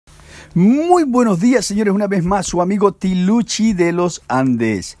Muy buenos días, señores, una vez más su amigo Tiluchi de los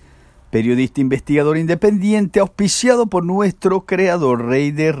Andes, periodista investigador independiente auspiciado por nuestro creador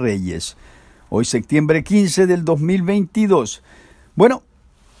Rey de Reyes. Hoy septiembre 15 del 2022. Bueno,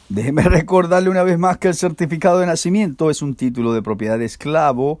 déjeme recordarle una vez más que el certificado de nacimiento es un título de propiedad de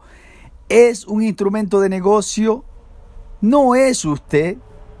esclavo, es un instrumento de negocio, no es usted,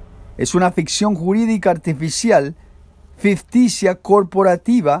 es una ficción jurídica artificial, ficticia,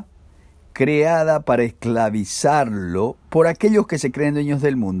 corporativa, creada para esclavizarlo por aquellos que se creen dueños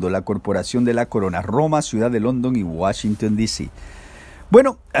del mundo, la Corporación de la Corona, Roma, Ciudad de London y Washington, D.C.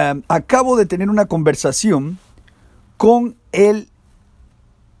 Bueno, acabo de tener una conversación con el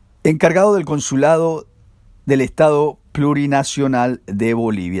encargado del consulado del Estado Plurinacional de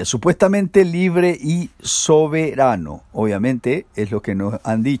Bolivia, supuestamente libre y soberano, obviamente es lo que nos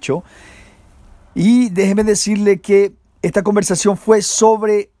han dicho. Y déjeme decirle que esta conversación fue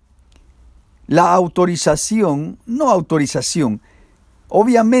sobre la autorización, no autorización.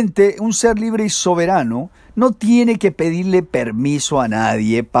 Obviamente, un ser libre y soberano no tiene que pedirle permiso a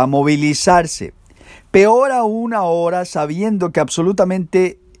nadie para movilizarse. Peor aún ahora, sabiendo que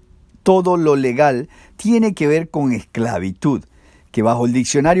absolutamente todo lo legal tiene que ver con esclavitud, que bajo el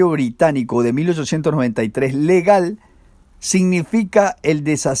diccionario británico de 1893, legal significa el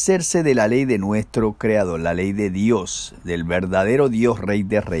deshacerse de la ley de nuestro Creador, la ley de Dios, del verdadero Dios Rey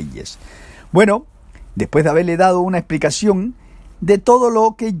de Reyes. Bueno, después de haberle dado una explicación de todo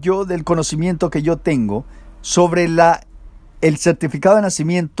lo que del conocimiento que yo tengo sobre el certificado de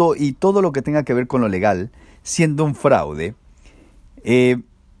nacimiento y todo lo que tenga que ver con lo legal, siendo un fraude,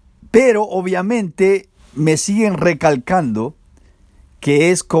 pero obviamente me siguen recalcando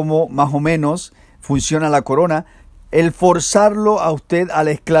que es como más o menos funciona la corona, el forzarlo a usted a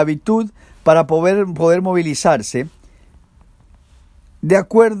la esclavitud para poder movilizarse de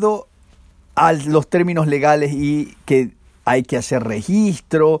acuerdo a los términos legales y que hay que hacer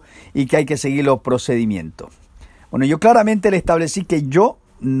registro y que hay que seguir los procedimientos. Bueno, yo claramente le establecí que yo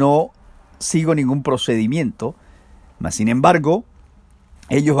no sigo ningún procedimiento, mas sin embargo,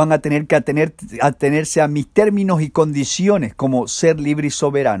 ellos van a tener que atenerse a mis términos y condiciones como ser libre y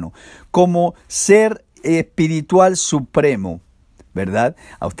soberano, como ser espiritual supremo, ¿verdad?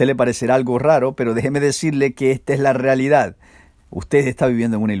 A usted le parecerá algo raro, pero déjeme decirle que esta es la realidad. Usted está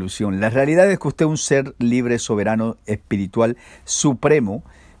viviendo en una ilusión. La realidad es que usted es un ser libre, soberano, espiritual, supremo,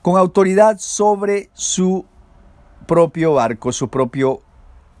 con autoridad sobre su propio barco, su propio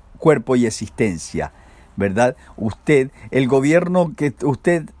cuerpo y existencia, ¿verdad? Usted, el gobierno que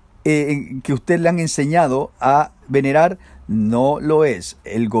usted le han enseñado a venerar, no lo es.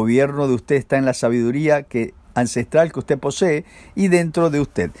 El gobierno de usted está en la sabiduría ancestral que usted posee y dentro de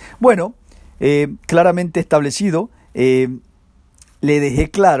usted. Bueno, claramente establecido, le dejé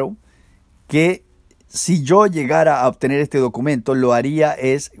claro que si yo llegara a obtener este documento, lo haría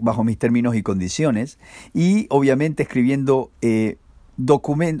bajo mis términos y condiciones y obviamente escribiendo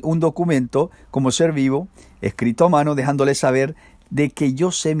un documento como ser vivo, escrito a mano, dejándole saber de que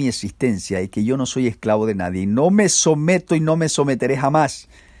yo sé mi existencia y que yo no soy esclavo de nadie. No me someto y no me someteré jamás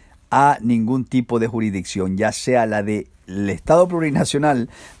a ningún tipo de jurisdicción, ya sea la del Estado Plurinacional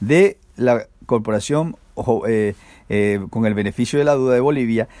de la Corporación con el beneficio de la duda de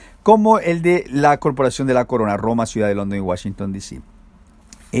Bolivia, como el de la Corporación de la Corona, Roma, Ciudad de London y Washington, D.C.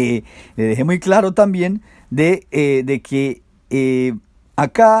 Le dejé muy claro también de que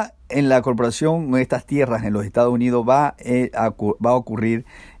acá en la corporación, en estas tierras en los Estados Unidos, va a ocurrir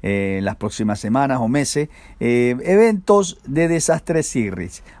en las próximas semanas o meses eventos de desastres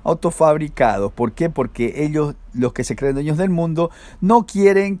cirris, autofabricados. ¿Por qué? Porque ellos, los que se creen dueños del mundo, no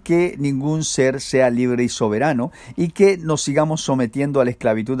quieren que ningún ser sea libre y soberano y que nos sigamos sometiendo a la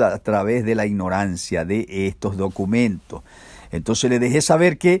esclavitud a través de la ignorancia de estos documentos. Entonces le dejé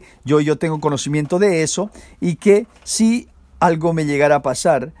saber que yo tengo conocimiento de eso y que si algo me llegara a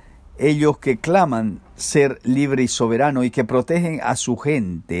pasar, ellos que claman ser libre y soberano y que protegen a su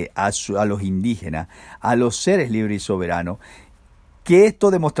gente, a los indígenas, a los seres libres y soberanos, que esto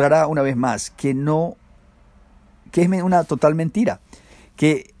demostrará una vez más que es una total mentira,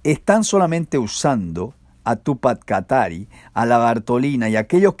 que están solamente usando a Tupac Katari, a la Bartolina y a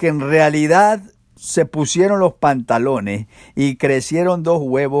aquellos que en realidad se pusieron los pantalones y crecieron 2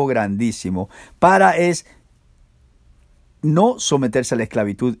 huevos grandísimos para no someterse a la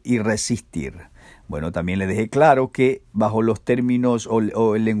esclavitud y resistir. Bueno, también le dejé claro que bajo los términos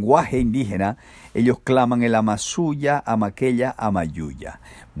o el lenguaje indígena, ellos claman el Amasuya, Amaqueya, Amayuya.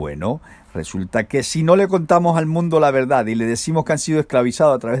 Bueno, Resulta que si no le contamos al mundo la verdad y le decimos que han sido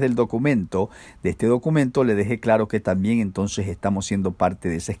esclavizados a través del documento, de este documento le dejé claro que también entonces estamos siendo parte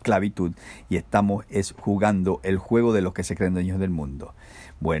de esa esclavitud y estamos jugando el juego de los que se creen dueños del mundo.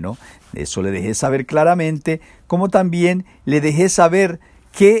 Bueno, eso le dejé saber claramente, como también le dejé saber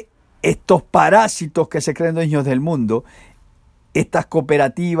que estos parásitos que se creen dueños del mundo, estas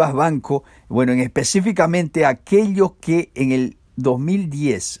cooperativas, bancos, bueno, específicamente aquellos que en el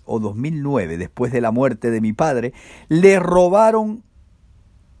 2010 o 2009, después de la muerte de mi padre, le robaron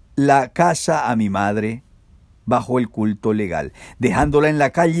la casa a mi madre bajo el culto legal, dejándola en la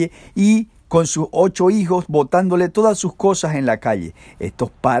calle y con sus 8 hijos, botándole todas sus cosas en la calle.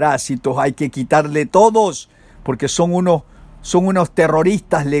 Estos parásitos hay que quitarle todos, porque son unos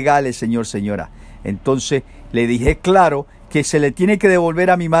terroristas legales, señor, señora. Entonces le dije claro que se le tiene que devolver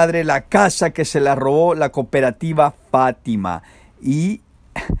a mi madre la casa que se la robó la cooperativa Fátima. Y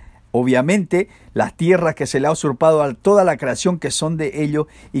obviamente las tierras que se le ha usurpado a toda la creación que son de ellos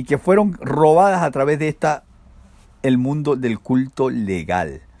y que fueron robadas a través de el mundo del culto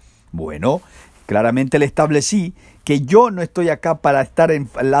legal. Bueno, claramente le establecí que yo no estoy acá para estar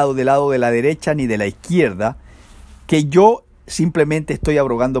al lado de la derecha ni de la izquierda, que yo simplemente estoy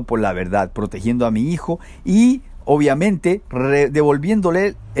abrogando por la verdad, protegiendo a mi hijo y obviamente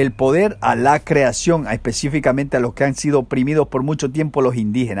devolviéndole el poder a la creación, específicamente a los que han sido oprimidos por mucho tiempo, los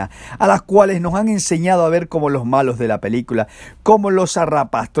indígenas, a las cuales nos han enseñado a ver como los malos de la película, como los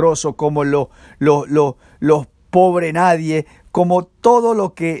zarrapastrosos, como los pobre nadie, como todo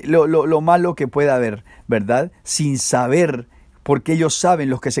lo malo que pueda haber, ¿verdad? Sin saber, porque ellos saben,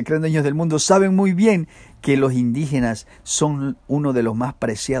 los que se creen dueños del mundo, saben muy bien que los indígenas son uno de los más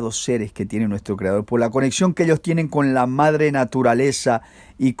preciados seres que tiene nuestro Creador, por la conexión que ellos tienen con la madre naturaleza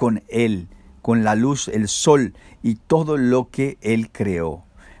y con Él, con la luz, el sol y todo lo que Él creó.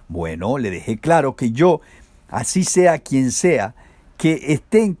 Bueno, le dejé claro que yo, así sea quien sea, que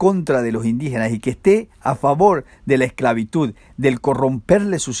esté en contra de los indígenas y que esté a favor de la esclavitud, del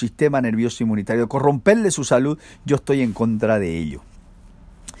corromperle su sistema nervioso inmunitario, corromperle su salud, yo estoy en contra de ello.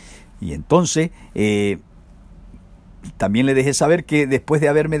 Y entonces, también le dejé saber que después de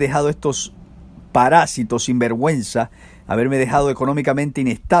haberme dejado estos parásitos sin vergüenza, haberme dejado económicamente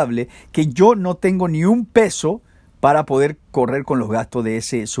inestable, que yo no tengo ni un peso para poder correr con los gastos de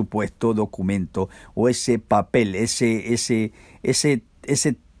ese supuesto documento o ese papel, ese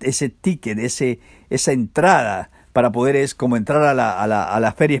ticket, esa entrada para poder, es como entrar a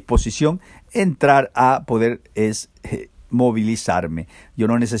la feria exposición, entrar a poder movilizarme. Yo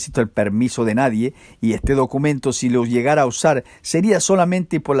no necesito el permiso de nadie y este documento, si lo llegara a usar, sería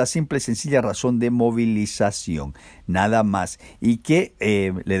solamente por la simple y sencilla razón de movilización, nada más. Y que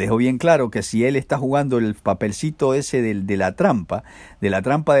le dejo bien claro que si él está jugando el papelcito ese de la trampa de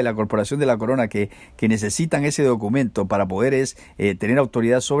la Corporación de la Corona, que necesitan ese documento para poder tener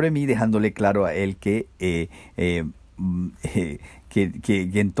autoridad sobre mí, dejándole claro a él que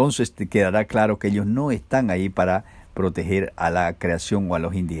entonces quedará claro que ellos no están ahí para proteger a la creación o a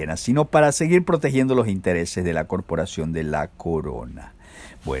los indígenas, sino para seguir protegiendo los intereses de la Corporación de la Corona.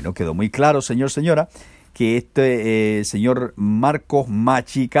 Bueno, quedó muy claro, señor, señora, que este señor Marcos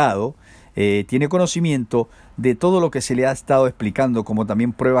Machicado tiene conocimiento de todo lo que se le ha estado explicando, como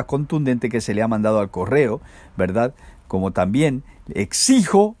también pruebas contundentes que se le ha mandado al correo, ¿verdad? Como también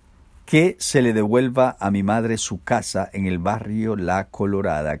exijo que se le devuelva a mi madre su casa en el barrio La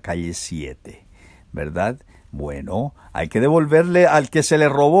Colorada, calle 7, ¿verdad? Bueno, hay que devolverle al que se le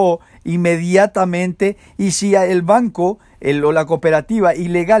robó inmediatamente, y si el banco o la cooperativa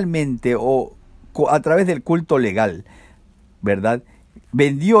ilegalmente o a través del culto legal, ¿verdad?,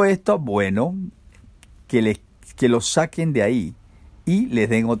 vendió esto, bueno, que lo saquen de ahí y les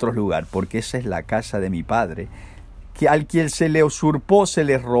den otro lugar, porque esa es la casa de mi padre, que al quien se le usurpó, se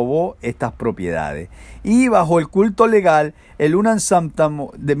le robó estas propiedades. Y bajo el culto legal, el Unan Samtam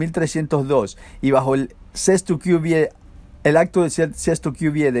de 1302 y bajo el Sexto QV, el acto de Sexto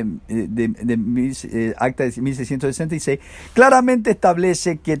QV acta de 1666, claramente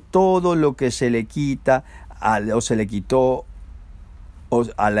establece que todo lo que se le quita o se le quitó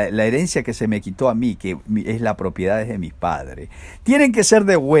a la herencia que se me quitó a mí, que es la propiedad de mis padres, tienen que ser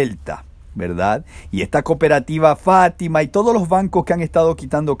de vuelta, ¿verdad? Y esta cooperativa Fátima y todos los bancos que han estado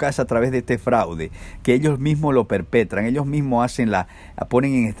quitando casa a través de este fraude, que ellos mismos lo perpetran, ellos mismos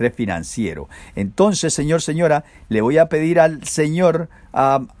ponen en estrés financiero. Entonces, señor, señora, le voy a pedir al señor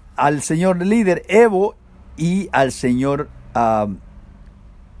líder Evo y al señor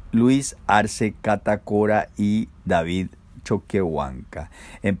Luis Arce Catacora y David Choquehuanca.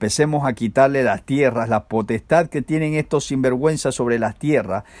 Empecemos a quitarle las tierras, la potestad que tienen estos sinvergüenzas sobre las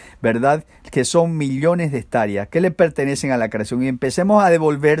tierras, ¿verdad? Que son millones de hectáreas que le pertenecen a la creación, y empecemos a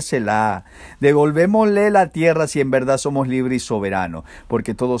devolvérsela. Devolvémosle la tierra si en verdad somos libres y soberanos,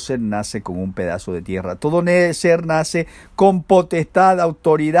 porque todo ser nace con un pedazo de tierra, todo ser nace con potestad,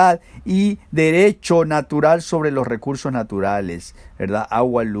 autoridad y derecho natural sobre los recursos naturales, ¿verdad?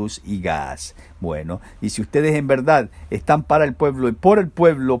 Agua, luz y gas. Bueno, y si ustedes en verdad están para el pueblo y por el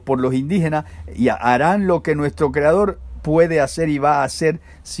pueblo, por los indígenas, y harán lo que nuestro Creador puede hacer y va a hacer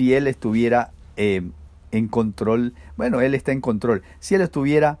si Él estuviera en control. Bueno, Él está en control. Si Él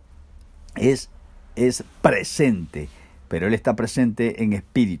estuviera, es presente, pero Él está presente en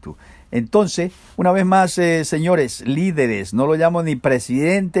espíritu. Entonces, una vez más, señores líderes, no lo llamo ni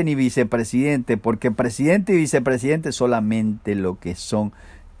presidente ni vicepresidente, porque presidente y vicepresidente solamente los que son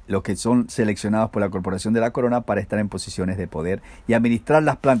seleccionados por la Corporación de la Corona para estar en posiciones de poder y administrar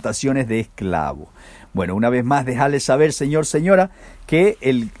las plantaciones de esclavos. Bueno, una vez más, dejarles saber, señor, señora, que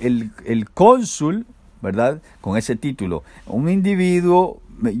el cónsul, ¿verdad?, con ese título, un individuo,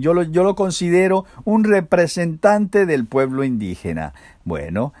 yo lo considero un representante del pueblo indígena.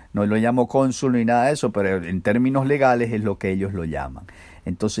 Bueno, no lo llamo cónsul ni nada de eso, pero en términos legales es lo que ellos lo llaman.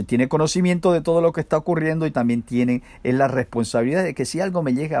 Entonces tiene conocimiento de todo lo que está ocurriendo y también es la responsabilidad de que si algo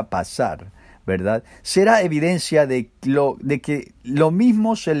me llega a pasar, ¿verdad?, será evidencia de que lo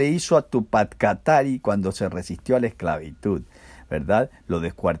mismo se le hizo a Tupac Katari cuando se resistió a la esclavitud, ¿verdad? Lo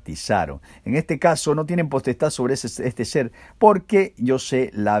descuartizaron. En este caso no tienen potestad sobre este ser, porque yo sé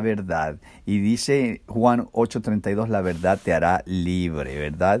la verdad. Y dice Juan 8:32, la verdad te hará libre,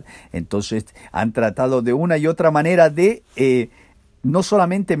 ¿verdad? Entonces han tratado de una y otra manera de... no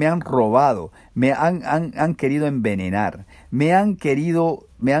solamente me han robado, me han querido envenenar, me han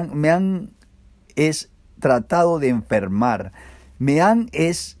tratado de enfermar, me han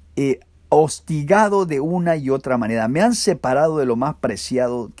hostigado de una y otra manera, me han separado de lo más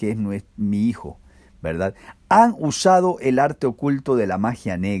preciado que es mi hijo, ¿verdad? Han usado el arte oculto de la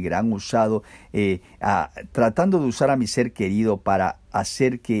magia negra, han usado, tratando de usar a mi ser querido para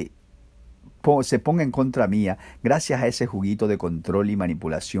hacer que se ponga en contra mía, gracias a ese juguito de control y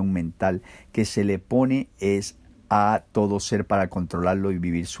manipulación mental que se le pone a todo ser para controlarlo y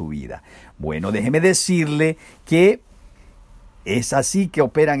vivir su vida. Bueno, déjeme decirle que es así que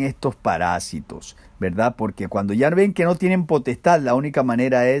operan estos parásitos, ¿verdad? Porque cuando ya ven que no tienen potestad, la única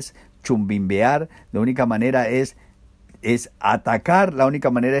manera es chumbimbear, la única manera es atacar, la única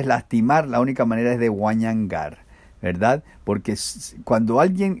manera es lastimar, la única manera es de guañangar, ¿verdad? Porque cuando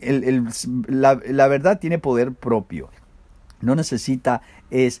alguien, la verdad tiene poder propio, no necesita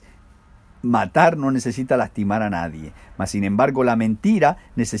matar, no necesita lastimar a nadie, mas sin embargo la mentira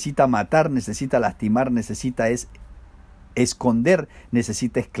necesita matar, necesita lastimar, necesita esconder,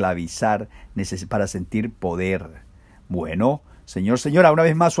 necesita esclavizar, para sentir poder. Bueno, señor, señora, una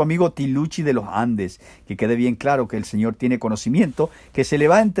vez más su amigo Tiluchi de los Andes, que quede bien claro que el Señor tiene conocimiento, que se le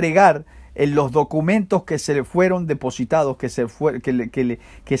va a entregar en los documentos que se le fueron depositados, que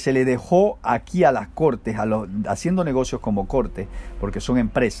se le dejó aquí a las cortes, haciendo negocios como corte, porque son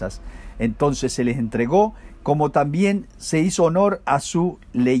empresas. Entonces se les entregó, como también se hizo honor a sus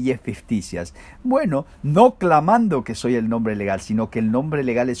leyes ficticias. Bueno, no clamando que soy el nombre legal, sino que el nombre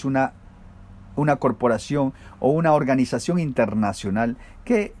legal es una corporación o una organización internacional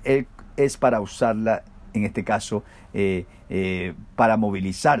que es para usarla, en este caso, para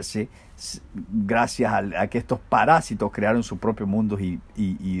movilizarse, gracias a que estos parásitos crearon su propio mundo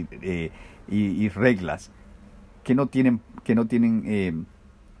y reglas que no tienen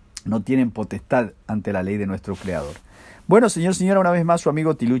potestad ante la ley de nuestro Creador. Bueno, señor, señora, una vez más su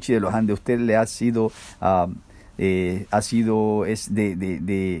amigo Tiluchi de los Andes, usted le ha sido de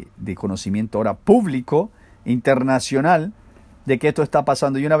conocimiento ahora público, internacional, de que esto está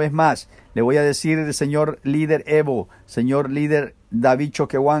pasando. Y una vez más le voy a decir, señor líder Evo, señor líder David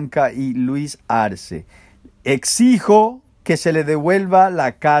Choquehuanca y Luis Arce, exijo que se le devuelva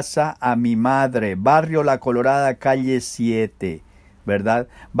la casa a mi madre, barrio La Colorada, calle 7, ¿verdad?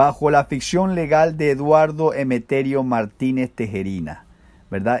 Bajo la ficción legal de Eduardo Emeterio Martínez Tejerina,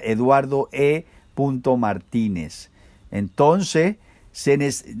 ¿verdad? Eduardo E. Martínez. Entonces,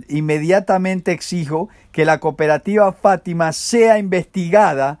 inmediatamente exijo que la cooperativa Fátima sea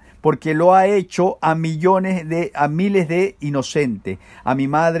investigada, porque lo ha hecho a miles de inocentes. A mi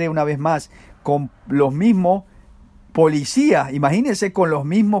madre, una vez más, con los mismos policías, imagínense, con los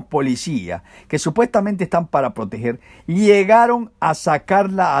mismos policías que supuestamente están para proteger, llegaron a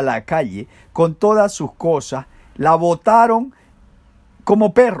sacarla a la calle con todas sus cosas, la botaron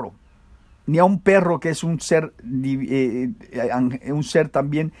como perro. ni a un perro que es un ser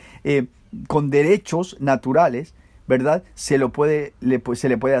también con derechos naturales, ¿verdad? Se le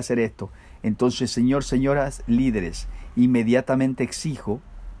puede hacer esto. Entonces, señoras líderes, inmediatamente exijo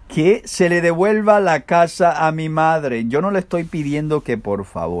que se le devuelva la casa a mi madre. Yo no le estoy pidiendo que por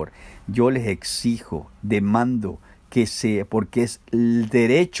favor, yo les exijo, demando que sea, porque es el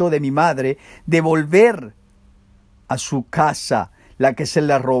derecho de mi madre devolver a su casa, la que se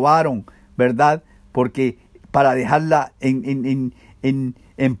la robaron, ¿verdad? Porque para dejarla en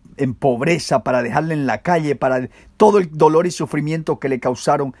pobreza, para dejarla en la calle, para todo el dolor y sufrimiento que le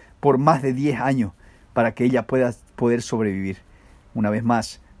causaron por más de 10 años, para que ella pueda poder sobrevivir. Una vez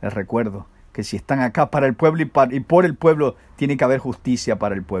más, les recuerdo que si están acá para el pueblo y por el pueblo, tiene que haber justicia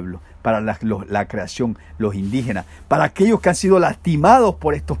para el pueblo, para la creación, los indígenas, para aquellos que han sido lastimados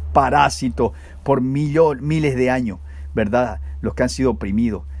por estos parásitos por miles de años, ¿verdad? Los que han sido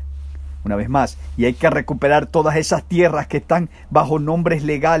oprimidos. Una vez más, y hay que recuperar todas esas tierras que están bajo nombres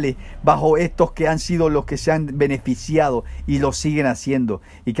legales, bajo estos que han sido los que se han beneficiado y lo siguen haciendo,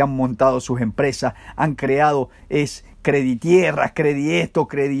 y que han montado sus empresas, han creado creditierras, credi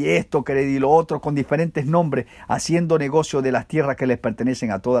lo otro, con diferentes nombres, haciendo negocio de las tierras que les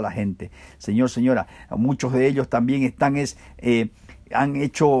pertenecen a toda la gente. Señora, muchos de ellos también han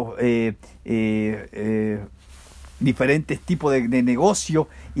hecho diferentes tipos de negocio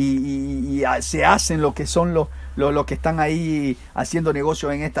y se hacen lo que son los que están ahí haciendo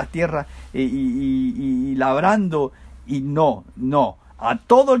negocio en estas tierras y labrando. Y no, a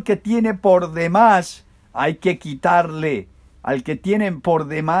todo el que tiene por demás hay que quitarle. Al que tienen por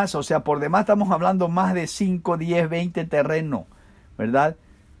demás, o sea, por demás estamos hablando más de 5, 10, 20 terrenos, ¿verdad?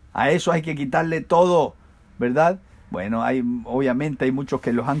 A eso hay que quitarle todo, ¿verdad? Bueno, obviamente hay muchos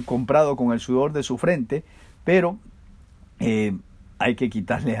que los han comprado con el sudor de su frente, pero hay que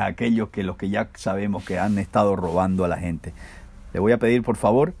quitarles a aquellos los que ya sabemos que han estado robando a la gente. Le voy a pedir, por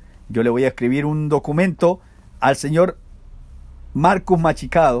favor, yo le voy a escribir un documento al señor Marcus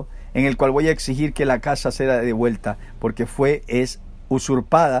Machicado, en el cual voy a exigir que la casa sea devuelta, porque es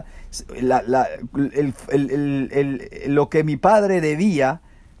usurpada. Lo que mi padre debía,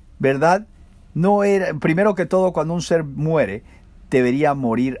 ¿verdad? No era, primero que todo, cuando un ser muere, debería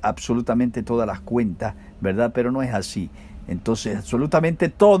morir absolutamente todas las cuentas, ¿verdad? Pero no es así. Entonces, absolutamente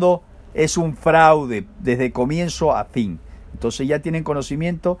todo es un fraude, desde comienzo a fin. Entonces ya tienen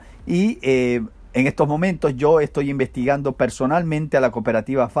conocimiento y en estos momentos yo estoy investigando personalmente a la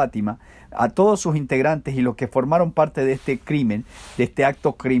cooperativa Fátima, a todos sus integrantes y los que formaron parte de este crimen, de este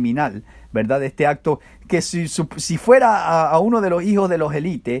acto criminal, ¿verdad? De este acto que si fuera a uno de los hijos de los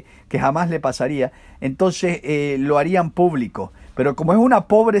élites, que jamás le pasaría, entonces lo harían público. Pero como es una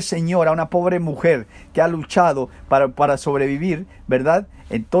pobre señora, una pobre mujer que ha luchado para sobrevivir, ¿verdad?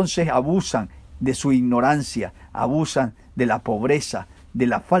 Entonces abusan de su ignorancia, abusan de la pobreza, de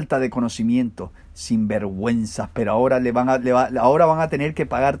la falta de conocimiento, sin vergüenza. Pero ahora ahora van a tener que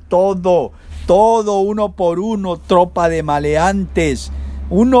pagar todo uno por uno, tropa de maleantes.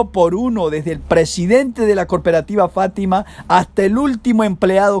 Uno por uno, desde el presidente de la cooperativa Fátima hasta el último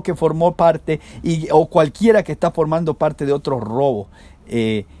empleado que formó parte o cualquiera que está formando parte de otros robos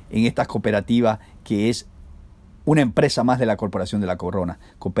en esta cooperativa, que es una empresa más de la Corporación de la Corona.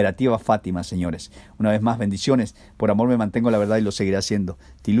 Cooperativa Fátima, señores. Una vez más, bendiciones. Por amor me mantengo la verdad y lo seguiré haciendo.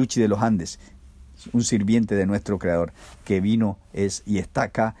 Tiluchi de los Andes, un sirviente de nuestro Creador, que vino y está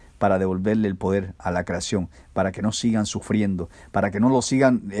acá para devolverle el poder a la creación, para que no sigan sufriendo, para que no lo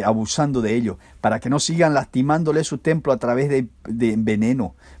sigan abusando de ellos, para que no sigan lastimándole su templo a través de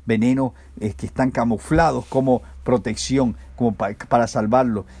veneno que están camuflados como protección, como para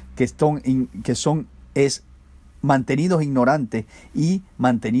salvarlo, que son mantenidos ignorantes y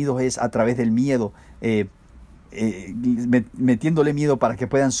mantenidos a través del miedo, metiéndole miedo para que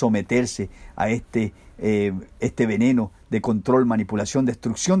puedan someterse a este veneno de control, manipulación,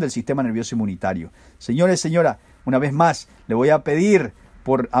 destrucción del sistema nervioso inmunitario. Señores, señora, una vez más le voy a pedir,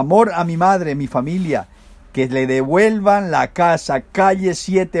 por amor a mi madre, mi familia, que le devuelvan la casa, calle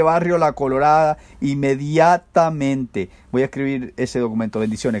 7, barrio La Colorada, inmediatamente. Voy a escribir ese documento.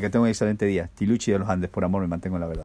 Bendiciones, que tengan un excelente día. Tiluchi de los Andes, por amor me mantengo en la verdad.